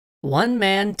One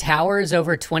man towers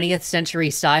over 20th century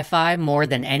sci-fi more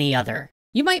than any other.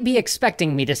 You might be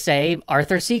expecting me to say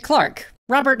Arthur C. Clarke,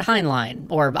 Robert Heinlein,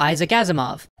 or Isaac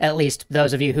Asimov, at least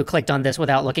those of you who clicked on this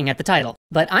without looking at the title.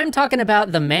 But I'm talking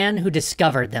about the man who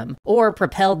discovered them, or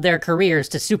propelled their careers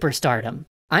to superstardom.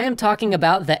 I am talking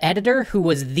about the editor who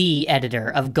was the editor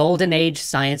of Golden Age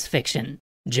science fiction,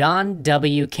 John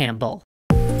W. Campbell.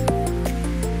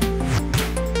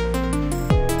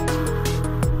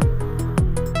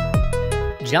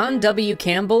 John W.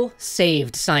 Campbell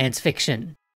saved science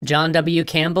fiction. John W.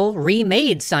 Campbell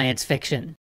remade science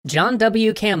fiction. John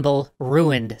W. Campbell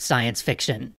ruined science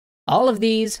fiction. All of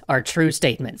these are true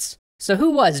statements. So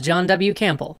who was John W.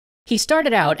 Campbell? He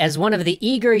started out as one of the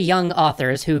eager young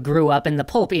authors who grew up in the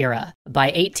Pulp era. By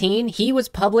 18, he was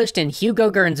published in Hugo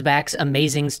Gernsback's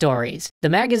Amazing Stories, the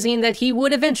magazine that he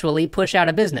would eventually push out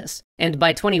of business. And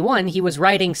by 21, he was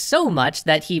writing so much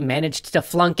that he managed to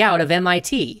flunk out of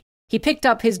MIT. He picked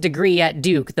up his degree at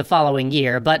Duke the following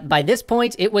year, but by this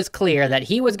point it was clear that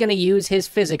he was going to use his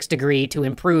physics degree to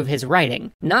improve his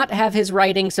writing, not have his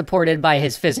writing supported by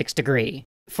his physics degree.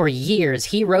 For years,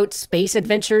 he wrote space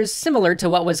adventures similar to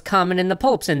what was common in the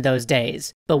pulps in those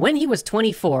days. But when he was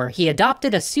 24, he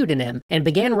adopted a pseudonym and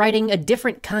began writing a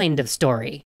different kind of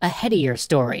story, a headier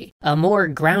story, a more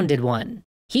grounded one.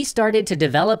 He started to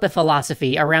develop a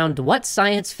philosophy around what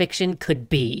science fiction could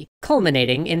be,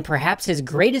 culminating in perhaps his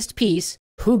greatest piece,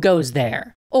 Who Goes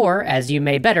There? Or, as you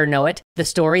may better know it, the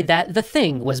story that The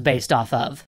Thing was based off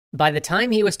of. By the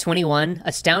time he was 21,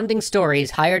 Astounding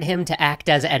Stories hired him to act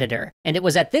as editor, and it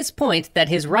was at this point that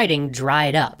his writing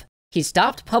dried up. He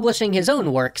stopped publishing his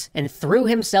own works and threw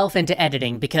himself into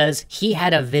editing because he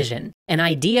had a vision, an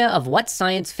idea of what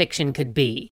science fiction could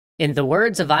be. In the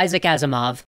words of Isaac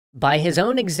Asimov, by his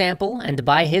own example, and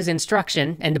by his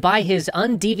instruction, and by his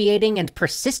undeviating and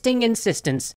persisting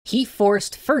insistence, he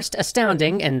forced first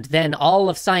Astounding and then all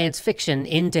of science fiction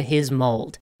into his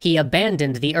mold. He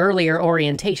abandoned the earlier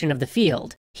orientation of the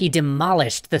field. He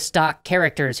demolished the stock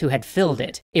characters who had filled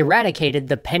it, eradicated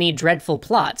the penny dreadful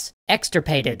plots,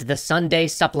 extirpated the Sunday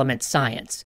supplement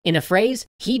science. In a phrase,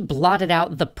 he blotted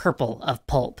out the purple of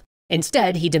pulp.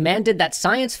 Instead, he demanded that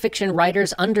science fiction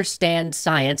writers understand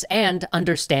science and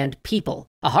understand people,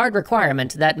 a hard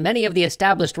requirement that many of the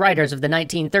established writers of the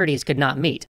 1930s could not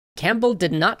meet. Campbell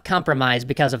did not compromise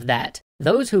because of that.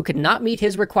 Those who could not meet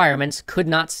his requirements could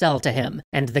not sell to him,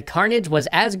 and the carnage was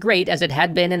as great as it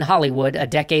had been in Hollywood a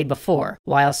decade before,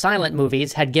 while silent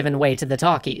movies had given way to the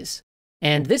talkies.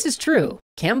 And this is true.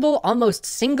 Campbell almost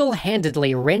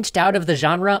single-handedly wrenched out of the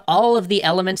genre all of the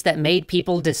elements that made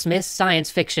people dismiss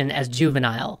science fiction as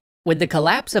juvenile. With the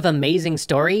collapse of Amazing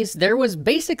Stories, there was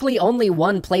basically only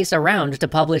one place around to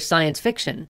publish science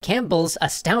fiction, Campbell's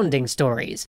Astounding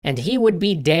Stories, and he would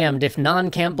be damned if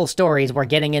non-Campbell stories were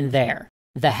getting in there.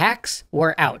 The hacks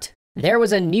were out. There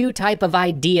was a new type of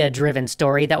idea-driven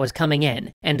story that was coming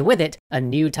in, and with it, a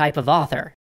new type of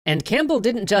author. And Campbell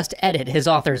didn't just edit his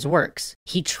authors' works,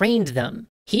 he trained them.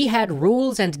 He had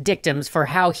rules and dictums for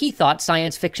how he thought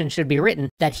science fiction should be written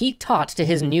that he taught to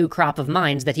his new crop of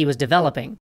minds that he was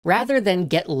developing. Rather than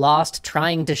get lost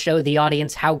trying to show the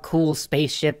audience how cool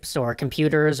spaceships or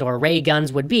computers or ray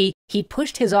guns would be, he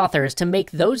pushed his authors to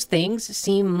make those things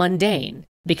seem mundane.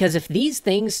 Because if these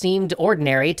things seemed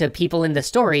ordinary to people in the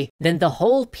story, then the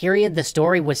whole period the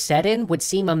story was set in would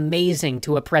seem amazing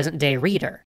to a present-day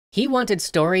reader. He wanted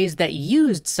stories that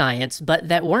used science, but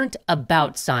that weren't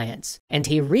about science. And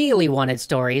he really wanted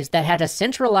stories that had a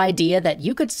central idea that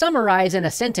you could summarize in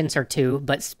a sentence or two,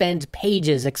 but spend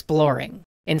pages exploring.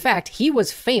 In fact, he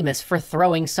was famous for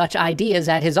throwing such ideas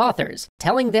at his authors,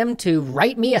 telling them to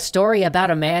write me a story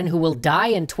about a man who will die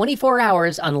in 24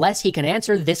 hours unless he can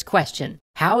answer this question: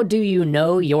 how do you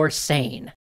know you're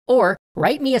sane? Or,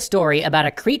 write me a story about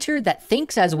a creature that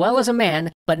thinks as well as a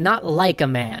man, but not like a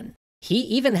man. He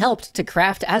even helped to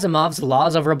craft Asimov's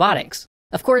laws of robotics.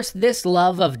 Of course, this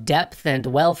love of depth and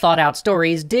well-thought-out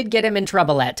stories did get him in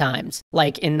trouble at times,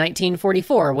 like in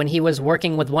 1944 when he was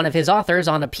working with one of his authors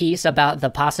on a piece about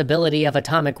the possibility of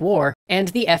atomic war, and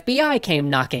the FBI came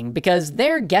knocking because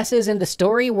their guesses in the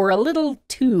story were a little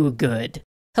too good.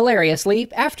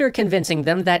 Hilariously, after convincing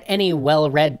them that any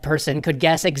well-read person could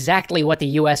guess exactly what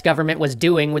the US government was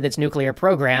doing with its nuclear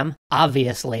program,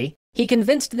 obviously, he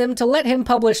convinced them to let him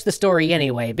publish the story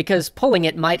anyway, because pulling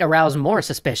it might arouse more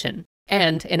suspicion.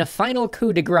 And, in a final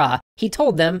coup de grace, he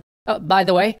told them, "Oh, by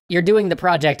the way, you're doing the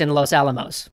project in Los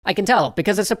Alamos. I can tell,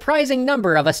 because a surprising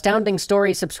number of Astounding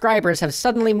Stories subscribers have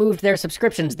suddenly moved their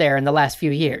subscriptions there in the last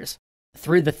few years."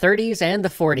 Through the 30s and the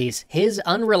 40s, his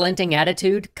unrelenting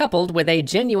attitude, coupled with a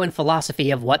genuine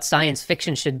philosophy of what science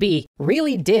fiction should be,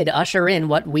 really did usher in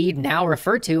what we now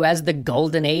refer to as the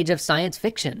golden age of science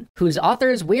fiction, whose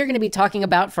authors we're going to be talking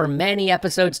about for many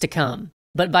episodes to come.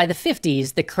 But by the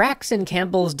 50s, the cracks in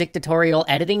Campbell's dictatorial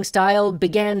editing style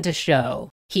began to show.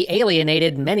 He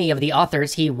alienated many of the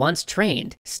authors he once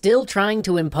trained, still trying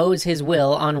to impose his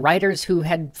will on writers who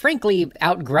had frankly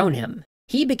outgrown him.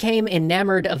 He became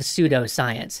enamored of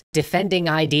pseudoscience, defending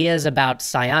ideas about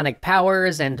psionic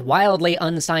powers and wildly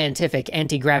unscientific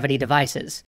anti-gravity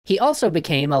devices. He also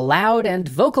became a loud and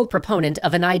vocal proponent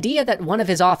of an idea that one of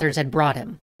his authors had brought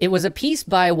him. It was a piece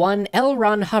by one L.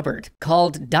 Ron Hubbard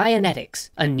called Dianetics,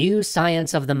 a New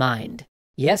Science of the Mind.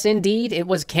 Yes, indeed, it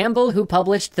was Campbell who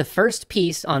published the first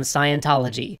piece on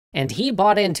Scientology, and he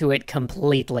bought into it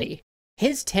completely.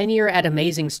 His tenure at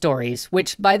Amazing Stories,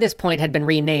 which by this point had been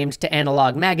renamed to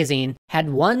Analog Magazine,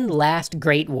 had one last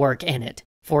great work in it,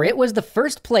 for it was the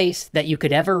first place that you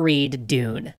could ever read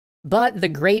Dune. But the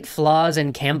great flaws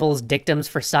in Campbell's dictums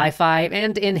for sci-fi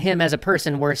and in him as a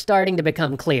person were starting to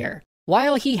become clear.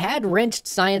 While he had wrenched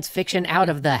science fiction out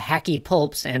of the hacky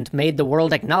pulps and made the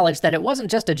world acknowledge that it wasn't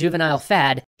just a juvenile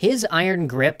fad, his iron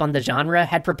grip on the genre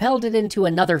had propelled it into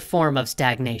another form of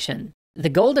stagnation. The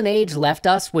Golden Age left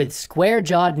us with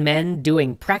square-jawed men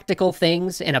doing practical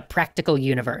things in a practical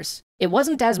universe. It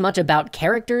wasn't as much about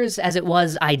characters as it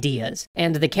was ideas,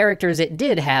 and the characters it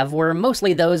did have were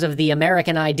mostly those of the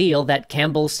American ideal that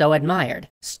Campbell so admired.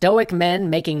 Stoic men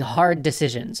making hard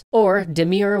decisions, or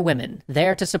demure women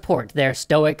there to support their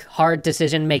stoic, hard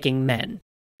decision-making men.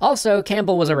 Also,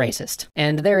 Campbell was a racist,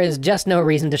 and there is just no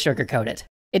reason to sugarcoat it.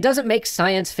 It doesn't make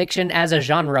science fiction as a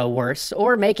genre worse,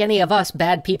 or make any of us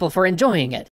bad people for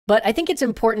enjoying it, but I think it's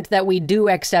important that we do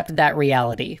accept that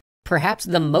reality. Perhaps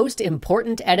the most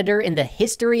important editor in the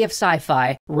history of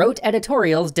sci-fi wrote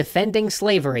editorials defending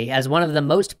slavery as one of the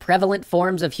most prevalent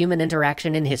forms of human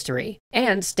interaction in history,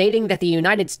 and stating that the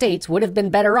United States would have been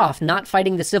better off not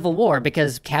fighting the Civil War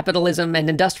because capitalism and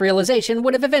industrialization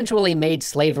would have eventually made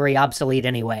slavery obsolete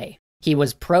anyway. He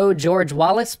was pro-George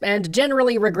Wallace and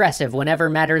generally regressive whenever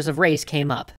matters of race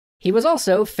came up. He was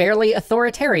also fairly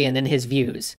authoritarian in his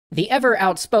views. The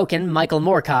ever-outspoken Michael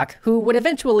Moorcock, who would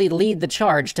eventually lead the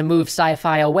charge to move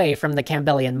sci-fi away from the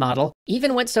Campbellian model,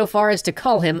 even went so far as to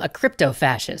call him a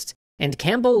crypto-fascist, and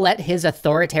Campbell let his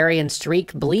authoritarian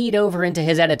streak bleed over into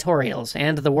his editorials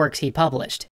and the works he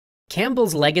published.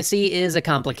 Campbell's legacy is a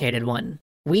complicated one.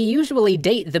 We usually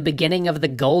date the beginning of the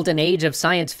golden age of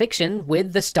science fiction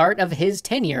with the start of his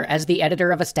tenure as the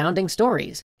editor of Astounding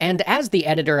Stories. And as the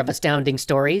editor of Astounding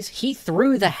Stories, he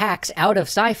threw the hacks out of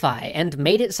sci-fi and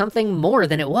made it something more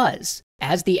than it was.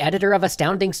 As the editor of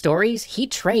Astounding Stories, he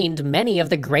trained many of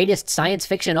the greatest science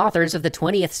fiction authors of the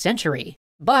 20th century.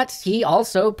 But he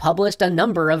also published a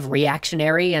number of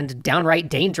reactionary and downright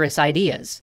dangerous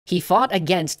ideas. He fought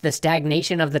against the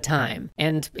stagnation of the time,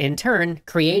 and, in turn,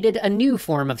 created a new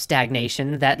form of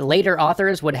stagnation that later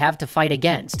authors would have to fight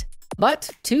against.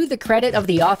 But, to the credit of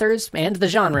the authors and the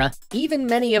genre, even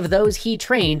many of those he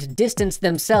trained distanced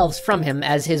themselves from him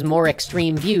as his more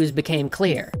extreme views became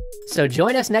clear. So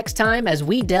join us next time as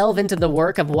we delve into the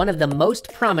work of one of the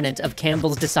most prominent of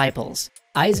Campbell's disciples,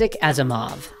 Isaac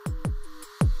Asimov.